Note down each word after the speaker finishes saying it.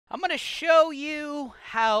I'm going to show you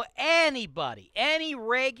how anybody, any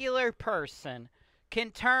regular person,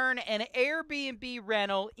 can turn an Airbnb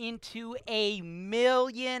rental into $1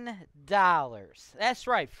 million. That's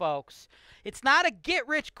right, folks. It's not a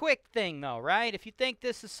get-rich-quick thing, though, right? If you think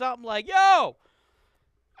this is something like, yo,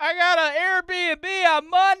 I got an Airbnb on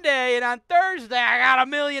Monday, and on Thursday I got $1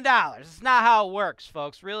 million. It's not how it works,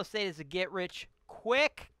 folks. Real estate is a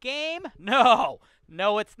get-rich-quick game? No,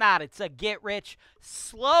 it's not. It's a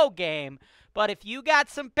get-rich-slow game. But if you got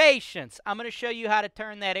some patience, I'm going to show you how to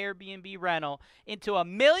turn that Airbnb rental into $1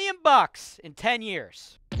 million in 10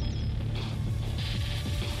 years.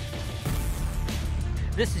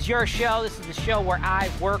 This is your show. This is the show where I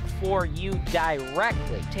work for you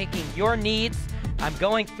directly, taking your needs. I'm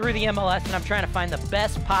going through the MLS, and I'm trying to find the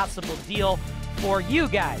best possible deal for you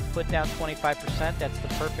guys. Put down 25%. That's the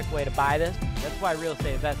perfect way to buy this. That's why real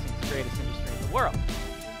estate investing is the greatest industry in the world.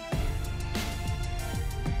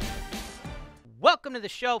 Welcome to the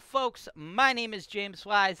show, folks. My name is James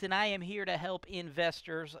Wise, and I am here to help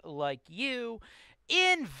investors like you.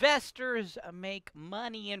 Investors make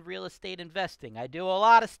money in real estate investing. I do a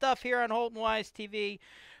lot of stuff here on HoltonWiseTV.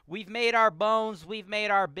 We've made our bones. We've made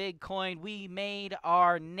our big coin. We made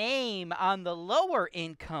our name on the lower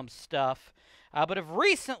income stuff, but have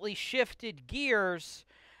recently shifted gears.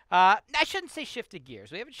 I shouldn't say shifted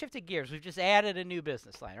gears. We haven't shifted gears. We've just added a new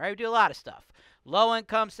business line, right? We do a lot of stuff.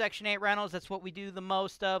 Low-income Section 8 rentals, that's what we do the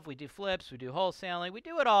most of. We do flips, we do wholesaling, we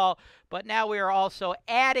do it all. But now we are also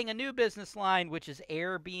adding a new business line, which is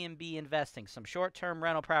Airbnb investing, some short-term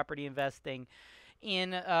rental property investing in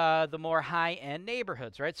the more high-end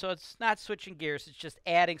neighborhoods, right? So it's not switching gears, it's just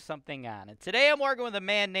adding something on. And today I'm working with a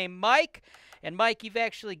man named Mike. And Mike, you've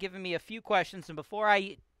actually given me a few questions. And before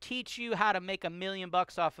I teach you how to make $1 million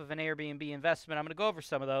off of an Airbnb investment, I'm going to go over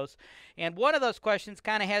some of those. And one of those questions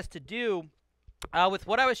kind of has to do with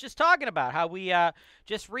what I was just talking about, how we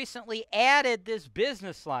just recently added this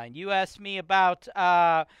business line. You asked me about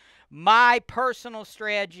my personal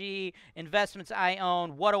strategy, investments I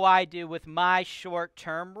own, what do I do with my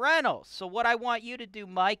short-term rentals? So what I want you to do,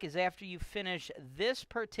 Mike, is after you finish this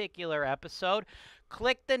particular episode,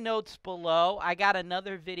 click the notes below. I got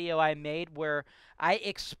another video I made where I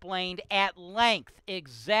explained at length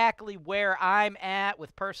exactly where I'm at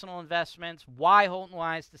with personal investments, why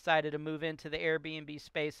HoltonWise decided to move into the Airbnb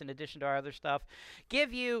space in addition to our other stuff.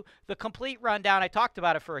 Give you the complete rundown. I talked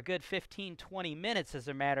about it for a good 15-20 minutes, as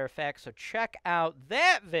a matter of fact, so check out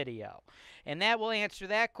that video. And that will answer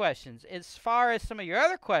that question. As far as some of your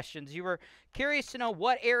other questions, you were curious to know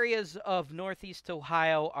what areas of Northeast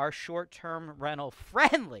Ohio are short-term rental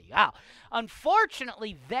friendly. Wow.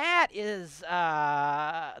 Unfortunately, that is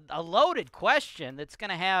a loaded question that's going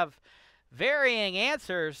to have varying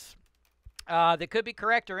answers that could be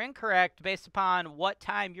correct or incorrect based upon what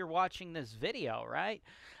time you're watching this video, right?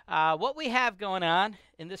 What we have going on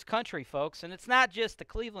in this country, folks, and it's not just the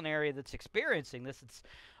Cleveland area that's experiencing this, it's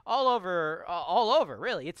all over,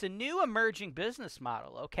 really. It's a new emerging business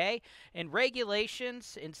model, okay? And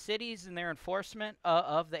regulations in cities and their enforcement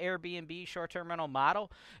of the Airbnb short-term rental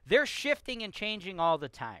model, they're shifting and changing all the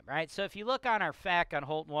time, right? So if you look on our FAQ on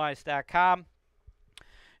HoltonWise.com,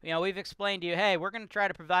 you know, we've explained to you, hey, we're going to try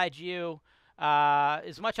to provide you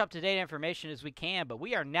as much up-to-date information as we can, but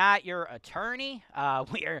we are not your attorney.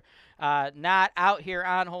 We are not out here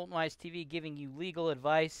on HoltonWise TV giving you legal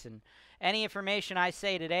advice, and any information I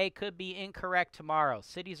say today could be incorrect tomorrow.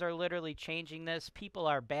 Cities are literally changing this. People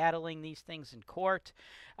are battling these things in court.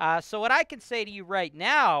 So what I can say to you right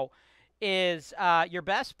now is your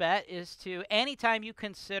best bet is to, anytime you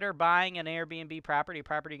consider buying an Airbnb property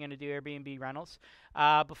you're going to do Airbnb rentals,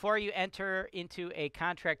 before you enter into a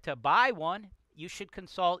contract to buy one, you should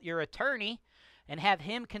consult your attorney and have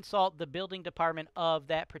him consult the building department of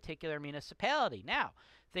that particular municipality. Now,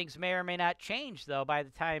 things may or may not change, though, by the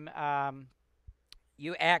time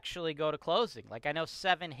you actually go to closing. Like I know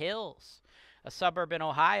Seven Hills, a suburb in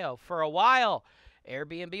Ohio, for a while,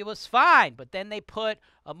 Airbnb was fine, but then they put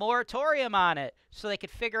a moratorium on it so they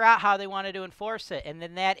could figure out how they wanted to enforce it, and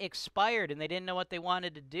then that expired, and they didn't know what they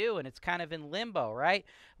wanted to do, and it's kind of in limbo, right?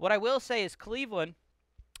 What I will say is Cleveland,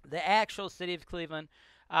 the actual city of Cleveland,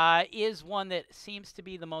 is one that seems to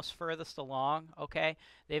be the most furthest along, okay?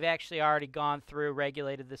 They've actually already gone through,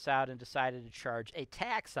 regulated this out, and decided to charge a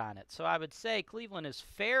tax on it. So I would say Cleveland is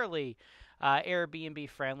fairly Airbnb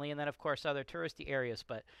friendly, and then, of course, other touristy areas.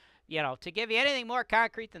 But you know, to give you anything more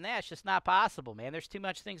concrete than that, it's just not possible, man. There's too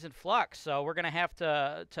much things in flux. So we're going to have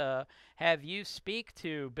to have you speak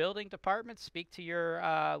to building departments, speak to your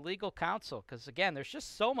legal counsel, because, again, there's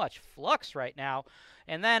just so much flux right now.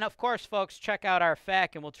 And then, of course, folks, check out our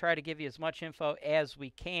FAQ, and we'll try to give you as much info as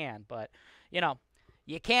we can. But, you know,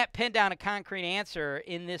 you can't pin down a concrete answer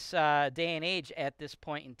in this day and age at this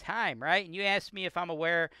point in time, right? And you asked me if I'm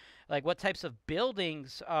aware, like, what types of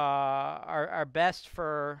buildings are best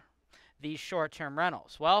for these short-term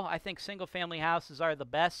rentals. Well, I think single-family houses are the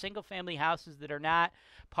best. Single-family houses that are not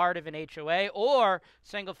part of an HOA, or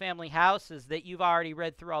single-family houses that you've already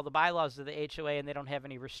read through all the bylaws of the HOA and they don't have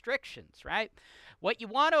any restrictions, right? What you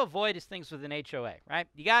want to avoid is things with an HOA, right?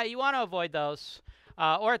 You want to avoid those,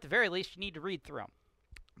 or at the very least, you need to read through them.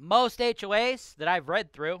 Most HOAs that I've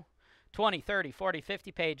read through, 20, 30, 40,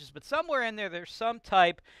 50 pages, but somewhere in there, there's some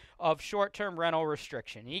type of short-term rental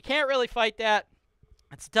restriction. You can't really fight that.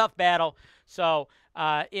 It's a tough battle. So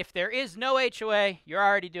if there is no HOA, you're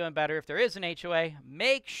already doing better. If there is an HOA,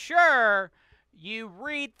 make sure you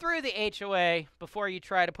read through the HOA before you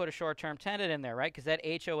try to put a short-term tenant in there, right? Because that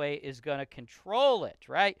HOA is going to control it,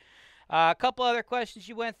 right? A couple other questions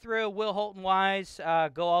you went through. Will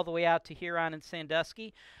HoltonWise go all the way out to Huron and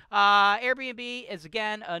Sandusky? Airbnb is,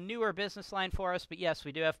 again, a newer business line for us, but yes,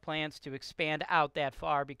 we do have plans to expand out that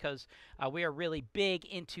far because we are really big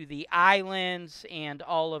into the islands and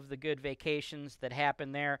all of the good vacations that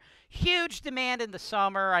happen there. Huge demand in the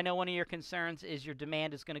summer. I know one of your concerns is your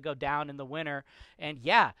demand is going to go down in the winter, and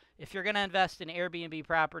yeah, if you're going to invest in Airbnb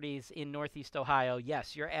properties in Northeast Ohio,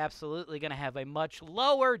 yes, you're absolutely going to have a much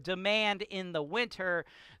lower demand in the winter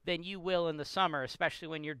than you will in the summer, especially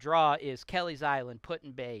when your draw is Kelly's Island,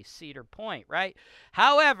 Put-in-Bay, Cedar Point, right?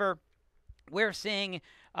 However, we're seeing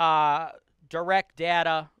direct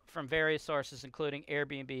data from various sources, including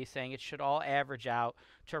Airbnb, saying it should all average out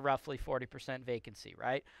to roughly 40% vacancy,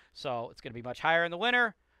 right? So it's going to be much higher in the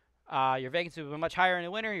winter. Your vacancy will be much higher in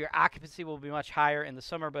the winter. Your occupancy will be much higher in the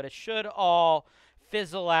summer, but it should all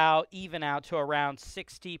fizzle out, even out to around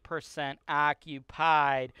 60%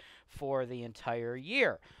 occupied for the entire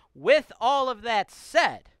year. With all of that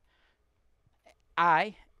said,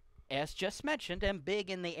 I, as just mentioned, am big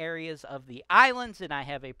in the areas of the islands, and I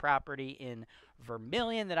have a property in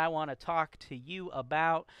Vermilion that I want to talk to you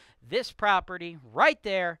about. This property right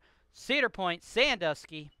there, Cedar Point,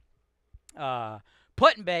 Sandusky,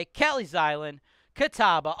 Put-in-Bay, Kelly's Island,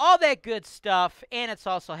 Catawba, all that good stuff, and it's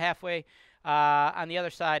also halfway on the other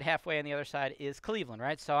side. Halfway on the other side is Cleveland,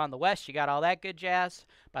 right? So on the west, you got all that good jazz.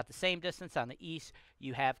 About the same distance on the east,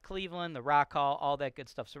 you have Cleveland, the Rock Hall, all that good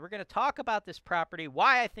stuff. So we're going to talk about this property,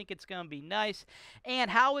 why I think it's going to be nice, and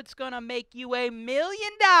how it's going to make you $1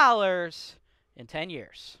 million in 10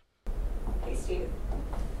 years. Hey, Steve.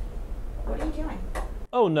 What are you doing?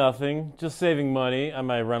 Oh, nothing. Just saving money on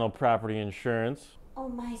my rental property insurance. Oh,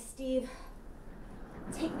 my Steve.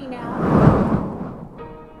 Take me now.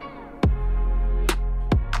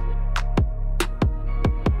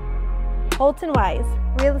 HoltonWise,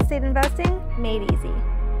 real estate investing made easy.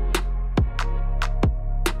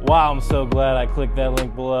 Wow, I'm so glad I clicked that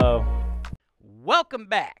link below. Welcome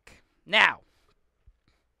back. Now,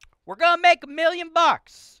 we're going to make $1 million. We're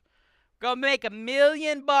going to make $1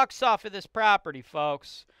 million off of this property,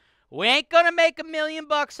 folks. We ain't going to make $1 million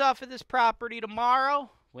off of this property tomorrow.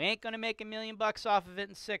 We ain't going to make $1 million off of it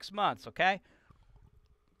in 6 months, okay?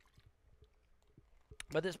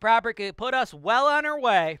 But this property could put us well on our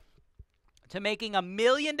way to making $1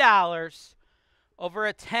 million over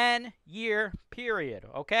a 10-year period,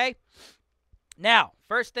 okay? Now,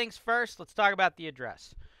 first things first, let's talk about the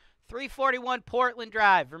address. 341 Portland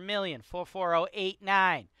Drive, Vermilion,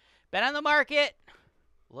 44089. Been on the market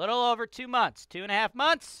a little over 2 months, 2.5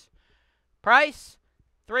 months. Price,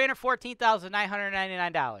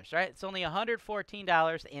 $314,999, right? It's only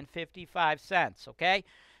 $114.55, okay?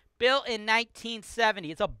 Built in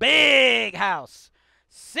 1970. It's a big house.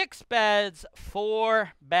 6 beds,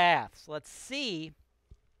 4 baths. Let's see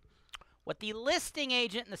what the listing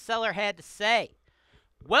agent and the seller had to say.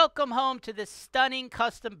 Welcome home to this stunning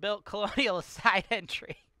custom-built colonial side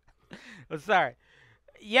entry. I'm sorry.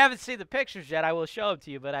 You haven't seen the pictures yet. I will show them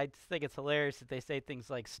to you, but I just think it's hilarious that they say things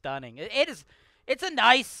like stunning. It's a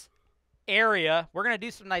nice area. We're going to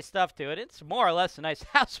do some nice stuff to it. It's more or less a nice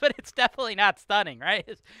house, but it's definitely not stunning, right?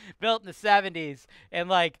 It's built in the 70s, and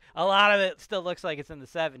like a lot of it still looks like it's in the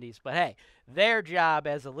 70s. But hey, their job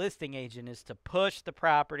as a listing agent is to push the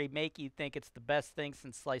property, make you think it's the best thing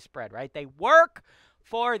since sliced bread, right? They work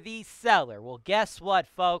for the seller. Well, guess what,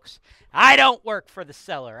 folks? I don't work for the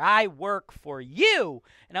seller. I work for you,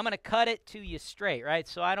 and I'm going to cut it to you straight, right?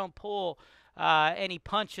 So I don't pull any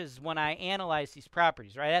punches when I analyze these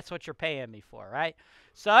properties, right? That's what you're paying me for, right?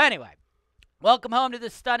 So anyway, welcome home to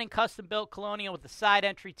this stunning custom-built colonial with a side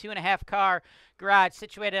entry 2.5-car garage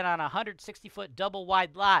situated on a 160-foot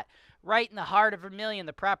double-wide lot right in the heart of Vermilion.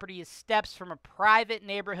 The property is steps from a private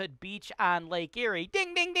neighborhood beach on Lake Erie.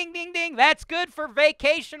 Ding, ding, ding, ding, ding. That's good for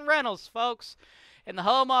vacation rentals, folks. And the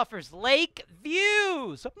home offers lake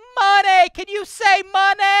views. Money! Can you say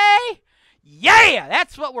money? Yeah,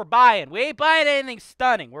 that's what we're buying. We ain't buying anything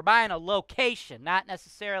stunning. We're buying a location, not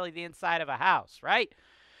necessarily the inside of a house, right?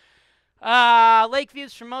 Lake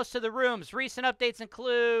views from most of the rooms. Recent updates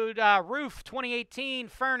include roof 2018,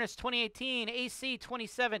 furnace 2018, AC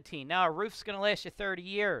 2017. Now, a roof's going to last you 30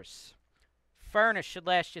 years. Furnace should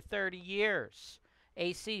last you 30 years.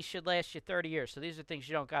 AC should last you 30 years. So these are things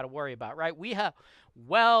you don't got to worry about, right? We have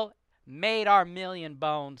made our million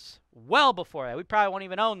bones well before that. We probably won't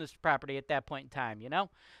even own this property at that point in time, you know?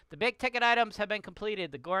 The big ticket items have been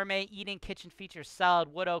completed. The gourmet eating kitchen features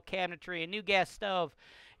solid wood oak cabinetry, a new gas stove,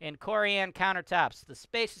 and Corian countertops. The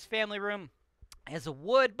spacious family room has a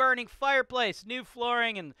wood-burning fireplace, new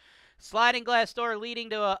flooring, and sliding glass door leading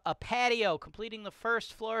to a patio, completing the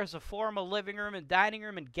first floor as a formal living room and dining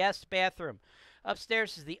room and guest bathroom.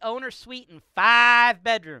 Upstairs is the owner's suite and 5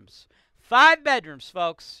 bedrooms. 5 bedrooms,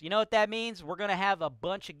 folks. You know what that means? We're going to have a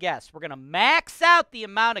bunch of guests. We're going to max out the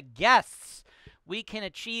amount of guests we can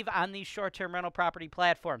achieve on these short-term rental property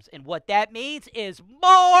platforms. And what that means is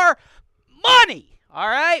more money. All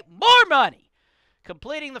right? More money.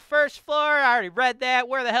 Completing the first floor. I already read that.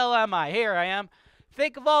 Where the hell am I? Here I am.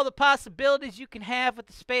 Think of all the possibilities you can have with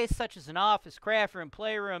the space, such as an office, craft room,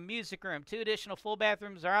 playroom, music room. 2 additional full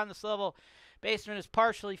bathrooms are on this level. Basement is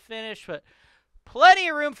partially finished, but plenty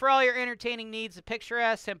of room for all your entertaining needs. A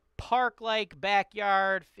picturesque and park-like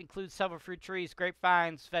backyard includes several fruit trees,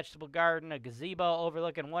 grapevines, vegetable garden, a gazebo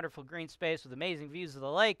overlooking wonderful green space with amazing views of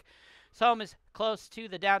the lake. This home is close to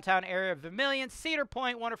the downtown area of Vermilion, Cedar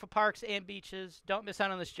Point, wonderful parks and beaches. Don't miss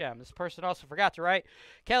out on this gem. This person also forgot to write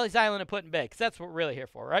Kelly's Island and Put-in-Bay, because that's what we're really here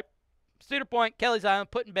for, right? Cedar Point, Kelly's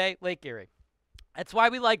Island, Put-in-Bay, Lake Erie. That's why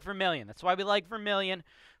we like Vermilion. That's why we like Vermilion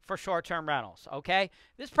for short-term rentals, okay?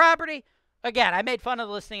 This property, again, I made fun of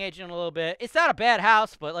the listing agent a little bit. It's not a bad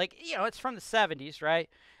house, but, like, you know, it's from the 70s, right?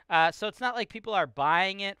 So it's not like people are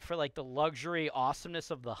buying it for, like, the luxury awesomeness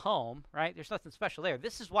of the home, right? There's nothing special there.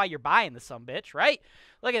 This is why you're buying this sumbitch, right?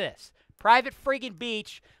 Look at this. Private friggin'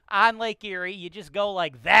 beach on Lake Erie. You just go,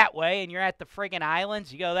 like, that way, and you're at the friggin'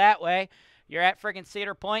 islands. You go that way. You're at friggin'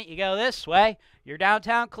 Cedar Point. You go this way. You're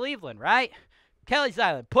downtown Cleveland, right? Kelly's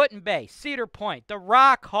Island, Put-in-Bay, Cedar Point, the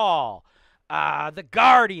Rock Hall, the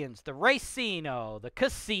Guardians, the Racino, the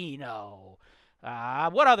Casino.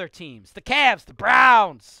 What other teams? The Cavs, the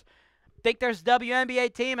Browns. I think there's a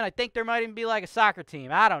WNBA team, and I think there might even be like a soccer team.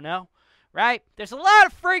 I don't know, right? There's a lot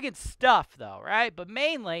of friggin' stuff, though, right? But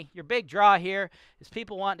mainly, your big draw here is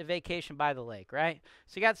people wanting to vacation by the lake, right?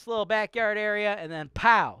 So you got this little backyard area, and then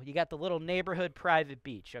pow, you got the little neighborhood private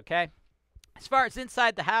beach, okay? As far as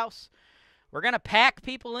inside the house, we're going to pack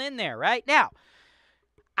people in there, right? Now,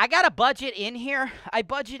 I got a budget in here. I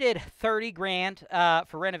budgeted $30,000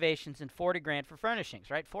 for renovations and $40,000 for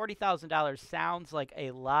furnishings, right? $40,000 sounds like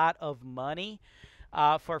a lot of money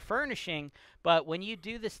for furnishing, but when you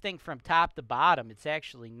do this thing from top to bottom, it's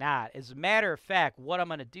actually not. As a matter of fact, what I'm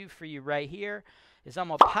going to do for you right here is I'm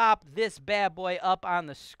going to pop this bad boy up on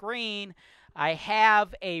the screen. I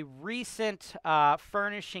have a recent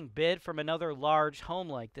furnishing bid from another large home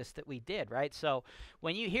like this that we did, right? So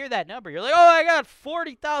when you hear that number, you're like, oh, I got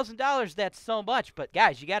 $40,000. That's so much. But,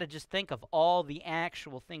 guys, you got to just think of all the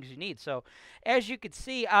actual things you need. So as you can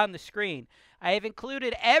see on the screen, I have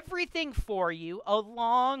included everything for you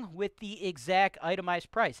along with the exact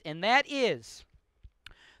itemized price. And that is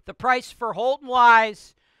the price for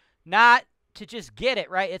HoltonWise, not to just get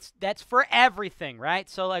it, right? That's for everything, right?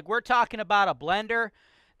 So, like, we're talking about a blender.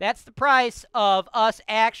 That's the price of us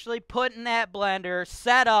actually putting that blender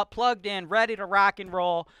set up, plugged in, ready to rock and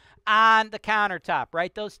roll on the countertop,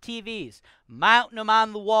 right? Those TVs, mounting them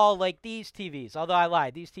on the wall like these TVs. Although I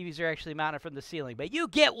lied, these TVs are actually mounted from the ceiling. But you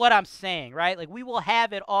get what I'm saying, right? Like, we will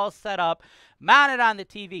have it all set up, mounted on the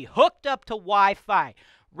TV, hooked up to Wi-Fi,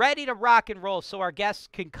 ready to rock and roll so our guests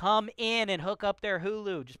can come in and hook up their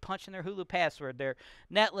Hulu, just punch in their Hulu password, their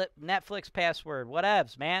Netflix password,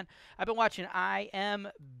 whatevs, man. I've been watching IMDb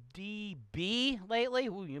lately.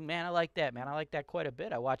 Ooh, man, I like that, man. I like that quite a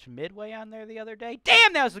bit. I watched Midway on there the other day.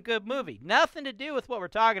 Damn, that was a good movie. Nothing to do with what we're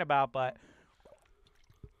talking about, but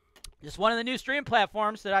just one of the new stream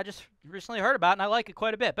platforms that I just recently heard about, and I like it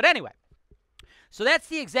quite a bit. But anyway, So that's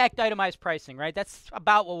the exact itemized pricing, right? That's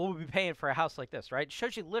about what we'll be paying for a house like this, right? It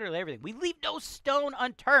shows you literally everything. We leave no stone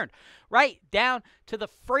unturned, right? Down to the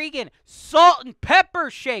friggin' salt and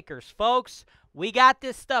pepper shakers, folks. We got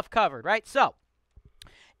this stuff covered, right? So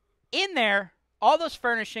in there, all those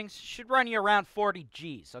furnishings should run you around 40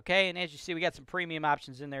 G's, okay? And as you see, we got some premium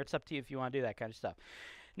options in there. It's up to you if you want to do that kind of stuff.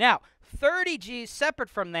 Now, 30 G's separate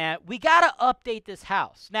from that, we got to update this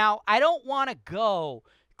house. Now, I don't want to go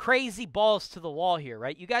crazy balls to the wall here,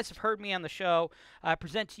 right? You guys have heard me on the show. I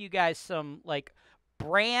present to you guys some, like,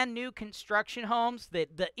 brand new construction homes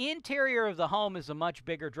that the interior of the home is a much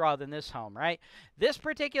bigger draw than this home, right? This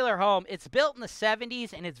particular home, it's built in the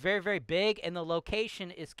 70s and it's very, very big, and the location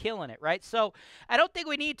is killing it, right? So I don't think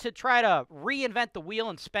we need to try to reinvent the wheel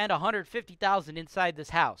and spend $150,000 inside this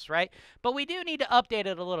house, right? But we do need to update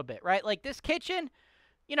it a little bit, right? Like this kitchen,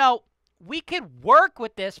 you know, we could work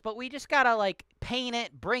with this, but we just got to, like, paint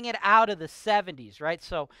it, bring it out of the 70s, right?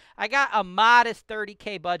 So I got a modest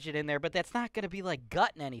 $30K budget in there, but that's not going to be, like,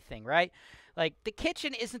 gutting anything, right? Like, the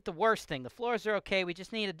kitchen isn't the worst thing. The floors are okay. We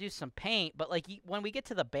just need to do some paint. But, like, when we get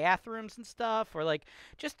to the bathrooms and stuff, or, like,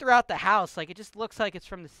 just throughout the house, like, it just looks like it's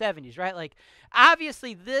from the 70s, right? Like,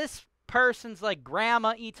 obviously, this person's, like,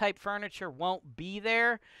 grandma E-type furniture won't be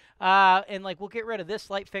there. And, like, we'll get rid of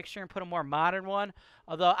this light fixture and put a more modern one.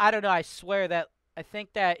 Although, I don't know, I swear that, I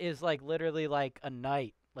think that is, like, literally, like a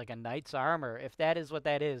knight's armor. If that is what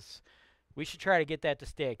that is, we should try to get that to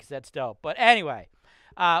stay, because that's dope. But anyway,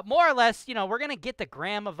 more or less, you know, we're going to get the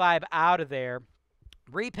grandma vibe out of there,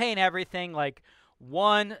 repaint everything, like,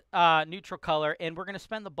 one neutral color, and we're going to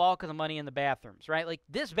spend the bulk of the money in the bathrooms, right? Like,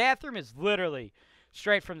 this bathroom is literally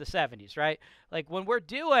straight from the 70s, right? Like, when we're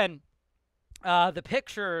doing the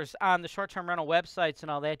pictures on the short-term rental websites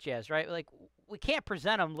and all that jazz, right? Like, we can't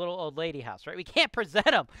present them little old lady house, right? We can't present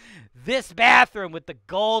them this bathroom with the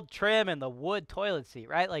gold trim and the wood toilet seat,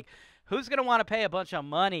 right? Like, who's going to want to pay a bunch of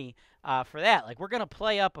money for that? Like, we're going to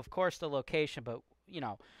play up, of course, the location, but, you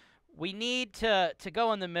know, we need to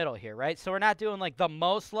go in the middle here, right? So we're not doing, like, the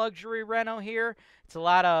most luxury reno here. It's a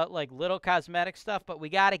lot of, like, little cosmetic stuff, but we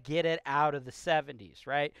got to get it out of the 70s,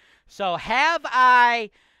 right? So have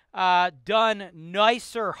I done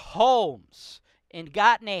nicer homes and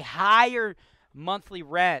gotten a higher nightly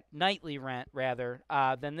rent rather,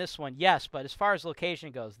 than this one? Yes, but as far as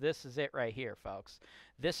location goes, this is it right here, folks.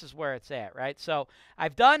 This is where it's at, right? So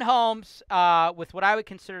I've done homes with what I would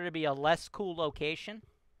consider to be a less cool location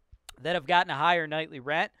that have gotten a higher nightly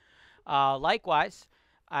rent. Likewise,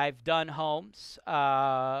 I've done homes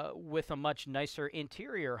with a much nicer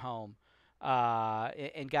interior home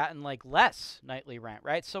and gotten, like, less nightly rent,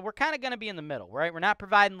 right? So we're kind of going to be in the middle, right? We're not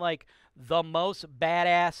providing, like, the most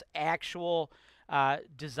badass actual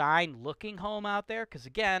design looking home out there, because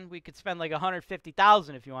again, we could spend like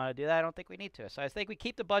 $150,000 if you want to do that. I don't think we need to. So I think we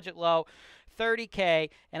keep the budget low, $30K,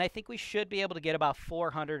 and I think we should be able to get about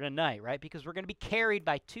 $400 a night, right? Because we're going to be carried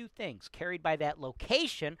by two things. Carried by that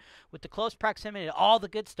location with the close proximity to all the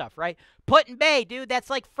good stuff, right? Put-in-Bay, dude, that's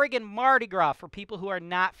like friggin' Mardi Gras for people who are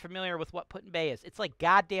not familiar with what Put-in-Bay is. It's like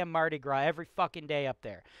goddamn Mardi Gras every fucking day up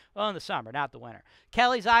there. Well, in the summer, not the winter.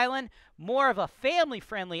 Kelly's Island, more of a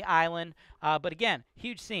family-friendly island, but again,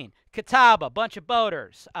 huge scene. Catawba, bunch of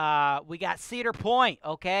boaters. We got Cedar Point,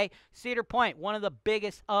 okay? Cedar Point, one of the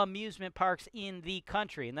biggest amusement parks in the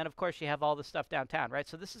country. And then, of course, you have all the stuff downtown, right?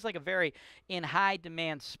 So this is like a very in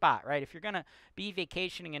high-demand spot, right? If you're going to be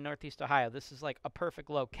vacationing in Northeast Ohio, this is like a perfect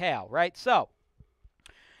locale, right? So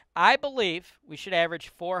I believe we should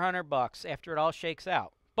average $400 after it all shakes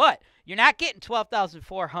out. But you're not getting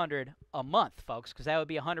 $12,400 a month, folks, because that would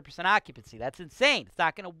be 100% occupancy. That's insane. It's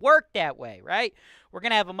not going to work that way, right? We're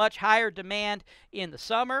going to have a much higher demand in the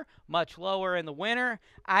summer, much lower in the winter.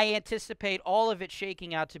 I anticipate all of it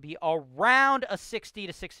shaking out to be around a 60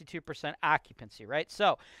 to 62% occupancy, right?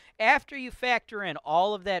 So after you factor in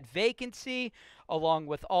all of that vacancy, along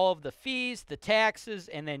with all of the fees, the taxes,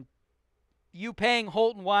 and then you paying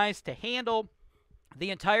HoltonWise to handle the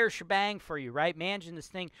entire shebang for you, right? Managing this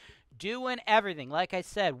thing, doing everything. Like I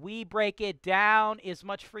said, we break it down as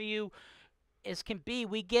much for you as can be.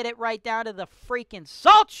 We get it right down to the freaking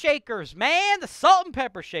salt shakers, man. The salt and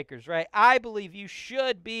pepper shakers, right? I believe you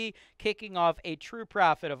should be kicking off a true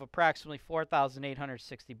profit of approximately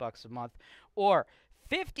 $4,860 a month, or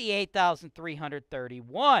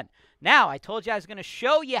 $58,331. Now, I told you I was going to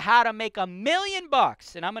show you how to make $1 million,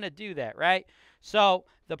 and I'm going to do that, right? So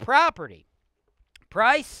the property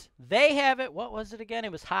price, they have it, what was it again?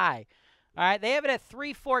 It was high. All right, they have it at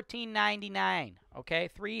 $314.99, okay?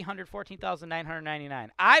 $314,999.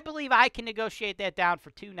 I believe I can negotiate that down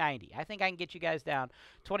for $290. I think I can get you guys down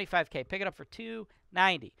 $25K. Pick it up for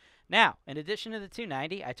 $290. Now, in addition to the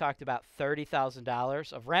 $290,000, I talked about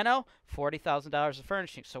 $30,000 of reno, $40,000 of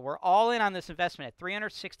furnishing. So we're all in on this investment at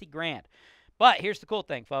 $360,000. But here's the cool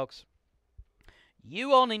thing, folks.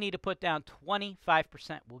 You only need to put down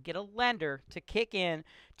 25%. We'll get a lender to kick in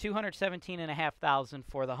 $217,500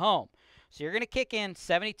 for the home. So you're going to kick in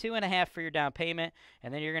 $72,500 for your down payment,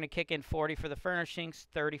 and then you're going to kick in $40,000 for the furnishings,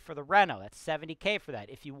 $30,000 for the reno. That's $70,000 for that.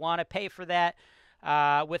 If you want to pay for that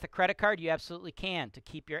with a credit card, you absolutely can to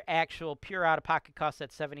keep your actual pure out-of-pocket costs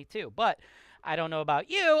at $72,000. But I don't know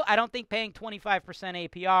about you. I don't think paying 25%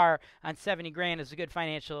 APR on $70,000 is a good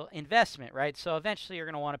financial investment, right? So eventually you're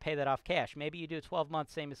going to want to pay that off cash. Maybe you do 12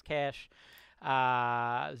 months, same as cash,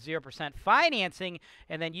 0% financing,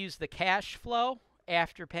 and then use the cash flow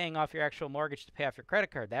after paying off your actual mortgage to pay off your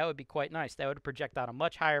credit card. That would be quite nice. That would project out a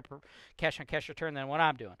much higher cash-on-cash return than what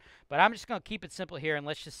I'm doing. But I'm just going to keep it simple here, and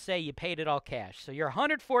let's just say you paid it all cash. So you're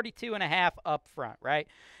 $142,500 up front, right?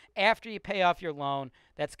 After you pay off your loan,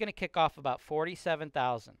 that's going to kick off about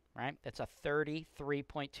 $47,000, right? That's a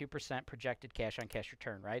 33.2% projected cash-on-cash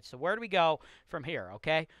return, right? So where do we go from here,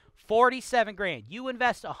 okay? $47,000. You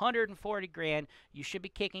invest $140,000, you should be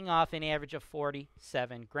kicking off an average of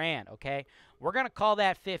 $47,000, okay? We're going to call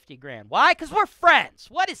that $50,000. Why? Because we're friends.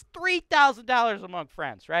 What is $3,000 among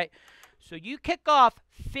friends, right? So you kick off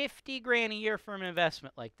 $50,000 a year from an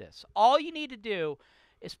investment like this. All you need to do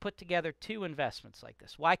is put together 2 investments like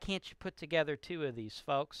this. Why can't you put together 2 of these,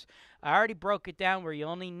 folks? I already broke it down where you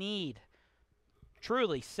only need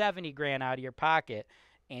truly $70,000 out of your pocket,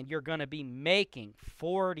 and you're going to be making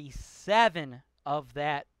 $47,000 of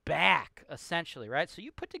that back, essentially, right? So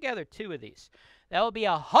you put together 2 of these. That will be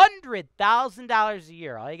 $100,000 a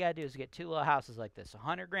year. All you got to do is get 2 little houses like this,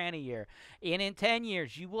 $100,000 a year. And in 10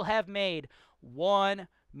 years, you will have made $1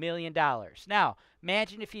 million. Now,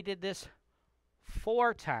 imagine if you did this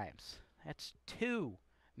 4 times. That's $2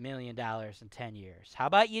 million in 10 years. How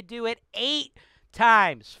about you do it 8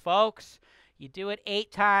 times, folks? You do it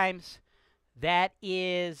 8 times. That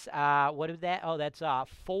is, what is that? Oh, that's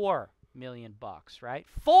 $4 million, right?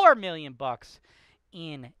 $4 million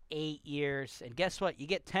in 8 years. And guess what? You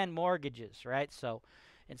get 10 mortgages, right? So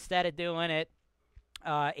instead of doing it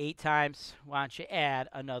 8 times, why don't you add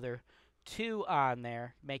another 2 on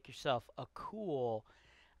there? Make yourself a cool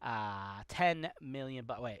 $10 million.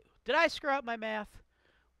 But wait, did I screw up my math?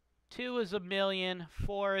 2 is $1 million,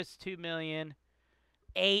 4 is $2 million,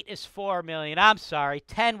 8 is $4 million. I'm sorry,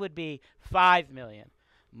 10 would be $5 million.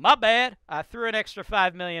 My bad. I threw an extra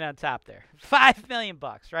 $5 million on top there. $5 million,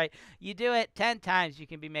 right? You do it 10 times, you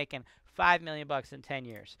can be making $5 million in 10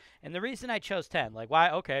 years. And the reason I chose 10, like, why?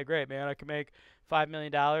 Okay, great, man. I can make $5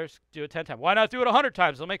 million. Do it 10 times. Why not do it 100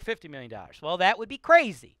 times? I'll make $50 million. Well, that would be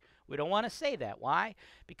crazy. We don't want to say that. Why?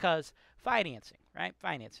 Because financing, right?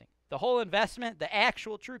 Financing. The whole investment, the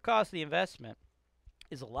actual true cost of the investment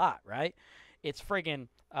is a lot, right? It's friggin'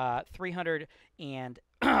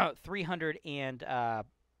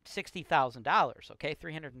 $360,000, okay?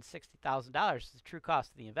 $360,000 is the true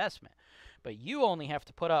cost of the investment. But you only have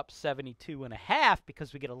to put up $72,500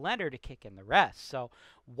 because we get a lender to kick in the rest. So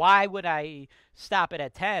why would I stop it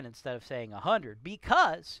at 10 instead of saying 100?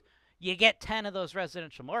 Because you get 10 of those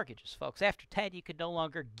residential mortgages, folks. After 10, you could no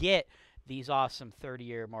longer get these awesome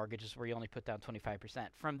 30-year mortgages where you only put down 25%.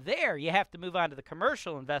 From there, you have to move on to the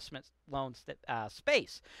commercial investment loan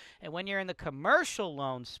space. And when you're in the commercial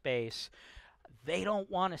loan space, they don't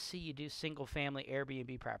want to see you do single-family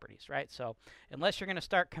Airbnb properties, right? So unless you're going to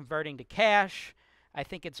start converting to cash, I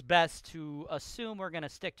think it's best to assume we're going to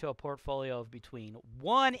stick to a portfolio of between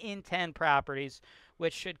 1 in 10 properties,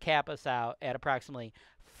 which should cap us out at approximately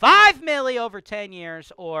 $5 million over 10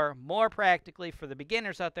 years, or more practically for the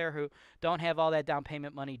beginners out there who don't have all that down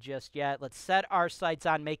payment money just yet, let's set our sights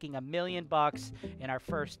on making $1 million in our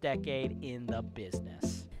first decade in the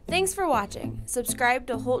business. Thanks for watching. Subscribe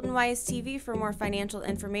to HoltonWise TV for more financial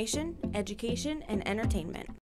information, education, and entertainment.